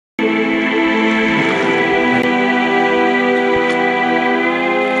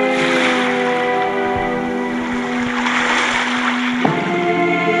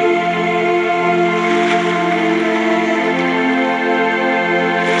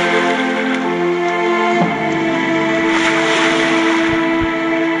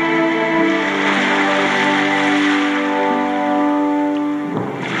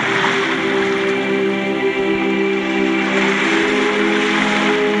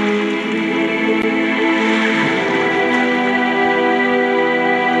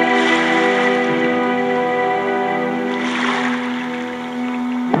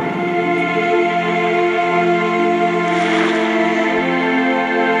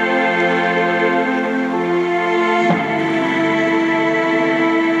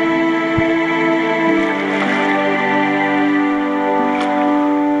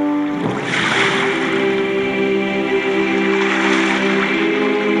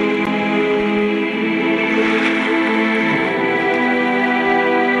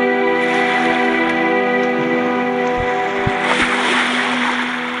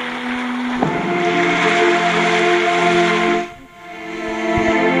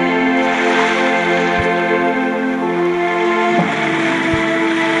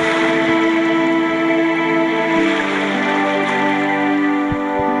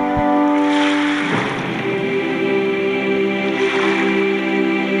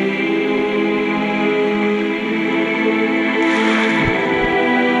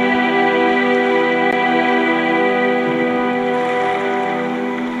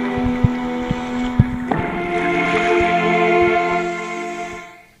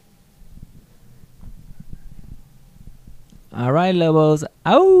All right, Lobos.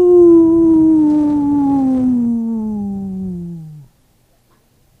 Ow!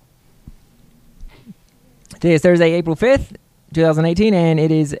 Today is Thursday, April 5th, 2018, and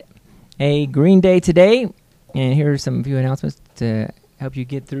it is a green day today. And here are some few announcements to help you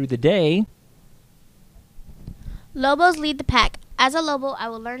get through the day. Lobos lead the pack. As a Lobo, I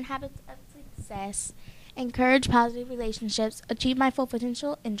will learn habits of success, encourage positive relationships, achieve my full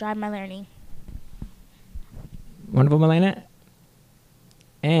potential, and drive my learning. Wonderful, Milena.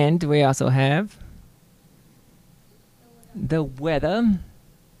 And we also have the weather.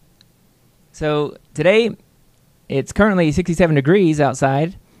 So today, it's currently 67 degrees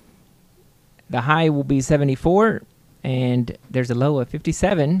outside. The high will be 74, and there's a low of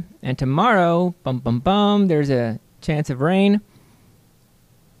 57. And tomorrow, there's a chance of rain.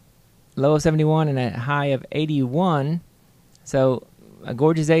 Low of 71 and a high of 81. So a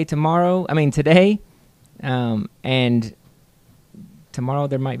gorgeous day today. And tomorrow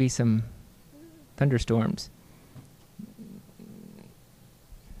there might be some thunderstorms.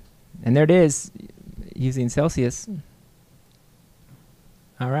 And there it is, using Celsius.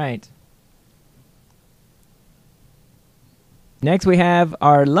 All right. Next we have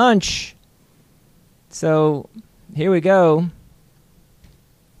our lunch. So here we go.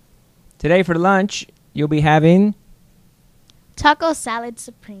 Today for lunch, you'll be having Taco salad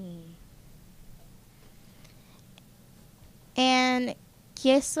supreme. And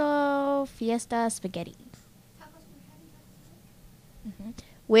queso fiesta spaghetti.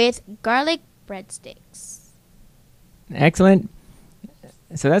 With garlic breadsticks. Excellent.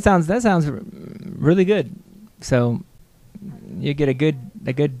 So that sounds really good. So you get a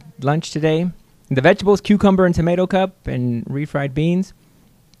good lunch today. The vegetables, cucumber and tomato cup, and refried beans.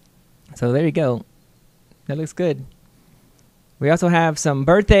 So there you go. That looks good. We also have some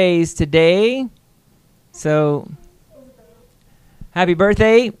birthdays today. So happy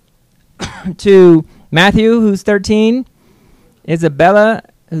birthday to Matthew, who's 13, Isabella,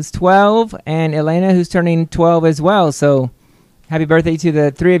 who's 12, and Elena, who's turning 12 as well. So happy birthday to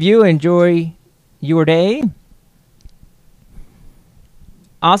the three of you. Enjoy your day.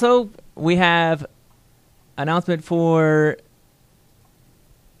 Also, we have announcement for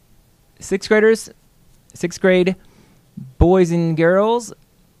sixth grade boys and girls.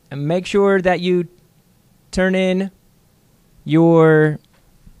 And make sure that you turn in your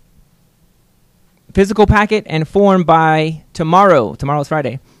physical packet and form by tomorrow. Tomorrow's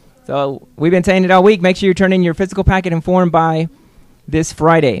Friday. So we've been saying it all week. Make sure you turn in your physical packet and form by this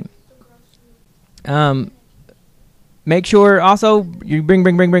Friday. Make sure also you bring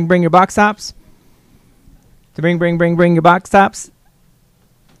your box tops. To bring your box tops.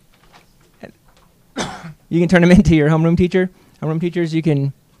 You can turn them into your homeroom teacher. Homeroom teachers, you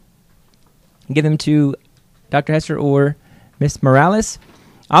can give them to Dr. Hester or Miss Morales.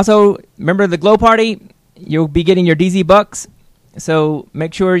 Also, remember the Glow Party. You'll be getting your DZ Bucks. So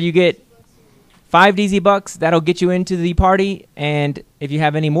make sure you get 5 DZ Bucks. That'll get you into the party. And if you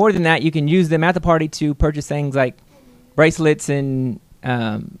have any more than that, you can use them at the party to purchase things like bracelets and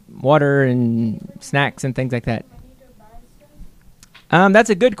water and snacks and things like that.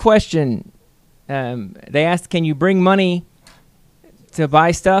 That's a good question. They asked, can you bring money to buy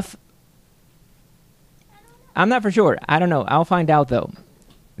stuff? I'm not for sure. I don't know. I'll find out, though.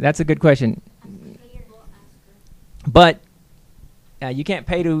 That's a good question. But you can't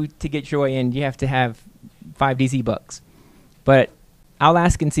pay to get Joy in. You have to have 5 DZ Bucks. But I'll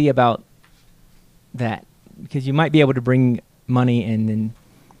ask and see about that, because you might be able to bring money, and then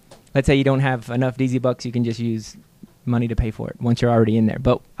let's say you don't have enough DZ Bucks, you can just use money to pay for it once you're already in there.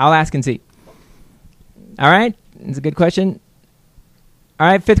 But I'll ask and see. All right. It's a good question. All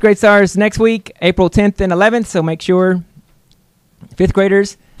right. 5th grade stars next week, April 10th and 11th. So make sure 5th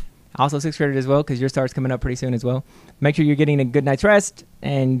graders, also 6th graders as well, because your star's coming up pretty soon as well. Make sure you're getting a good night's rest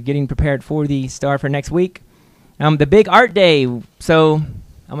and getting prepared for the star for next week. The big art day. So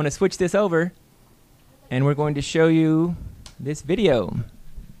I'm going to switch this over, and we're going to show you this video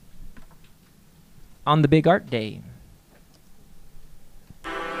on the big art day.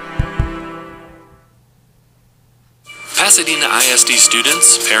 Pasadena ISD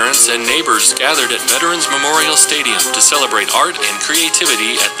students, parents, and neighbors gathered at Veterans Memorial Stadium to celebrate art and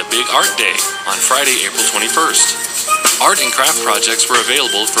creativity at the Big Art Day on Friday, April 21st. Art and craft projects were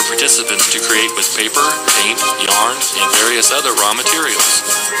available for participants to create with paper, paint, yarn, and various other raw materials.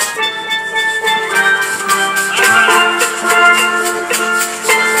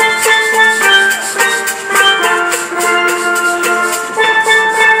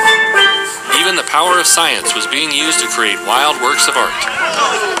 Even the power of science was being used to create wild works of art.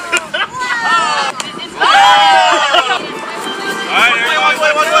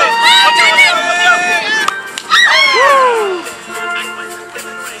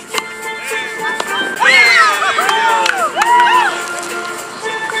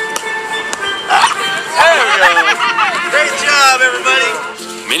 job,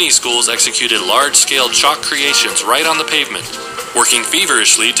 everybody. Many schools executed large-scale chalk creations right on the pavement, working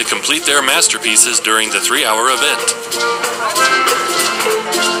feverishly to complete their masterpieces during the 3-hour event.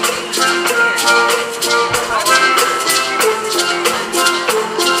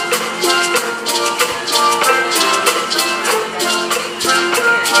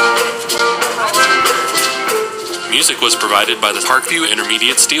 Music was provided by the Parkview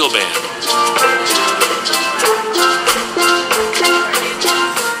Intermediate Steel Band.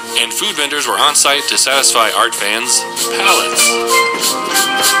 And food vendors were on site to satisfy art fans' palates.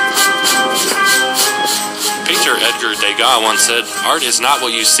 Painter Edgar Degas once said, "Art is not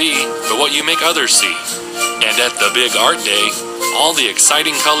what you see, but what you make others see." And at the Big Art Day, all the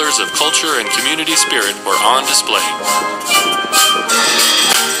exciting colors of culture and community spirit were on display.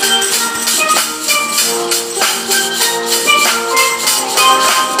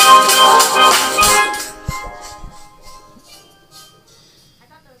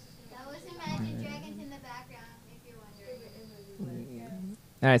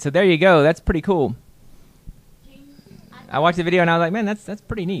 All right, so there you go. That's pretty cool. I watched the video and I was like, man, that's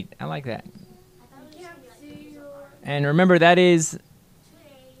pretty neat. I like that. And remember, that is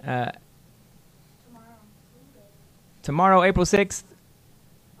tomorrow, April 6th,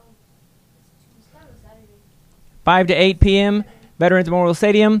 5 to 8 p.m., Veterans Memorial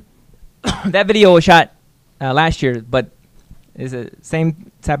Stadium. That video was shot last year, but it's the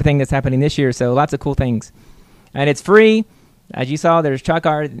same type of thing that's happening this year, so lots of cool things. And it's free. As you saw, there's chalk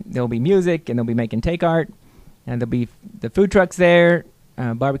art, there'll be music, and they'll be making take art. And there'll be the food trucks there,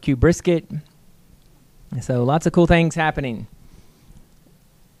 barbecue brisket. So lots of cool things happening.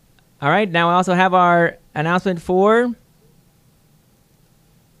 All right, now I also have our announcement for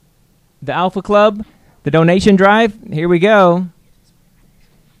the Alpha Club, the donation drive. Here we go.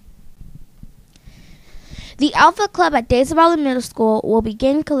 The Alpha Club at De Zavala Middle School will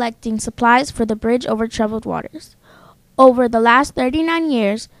begin collecting supplies for the bridge over troubled waters. Over the last 39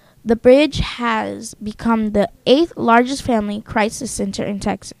 years, the bridge has become the 8th largest family crisis center in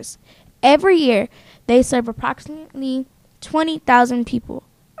Texas. Every year, they serve approximately 20,000 people,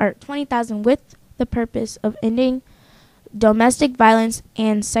 or 20,000 with the purpose of ending domestic violence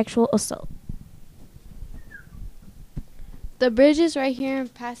and sexual assault. The bridge is right here in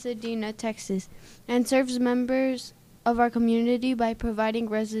Pasadena, Texas, and serves members of our community by providing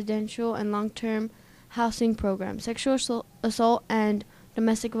residential and long-term housing programs, sexual assault and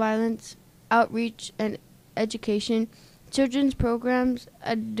domestic violence, outreach and education, children's programs,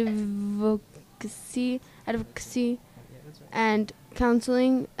 advocacy, and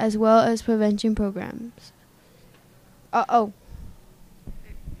counseling, as well as prevention programs. Our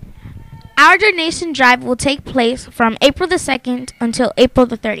donation drive will take place from April the 2nd until April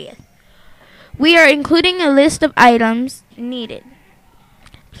the 30th. We are including a list of items needed.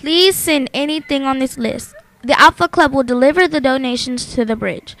 Please send anything on this list. The Alpha Club will deliver the donations to the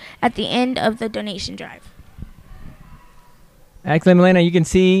bridge at the end of the donation drive. Excellent, Milena. You can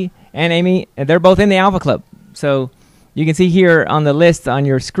see, and Amy, they're both in the Alpha Club. So you can see here on the list on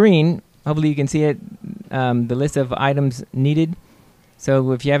your screen, hopefully you can see it, the list of items needed.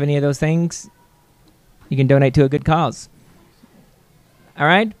 So if you have any of those things, you can donate to a good cause. All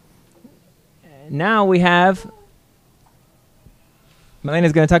right. Now we have,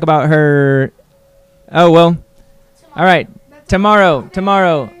 Milena's going to talk about her, all right, tomorrow.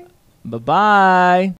 Bye-bye.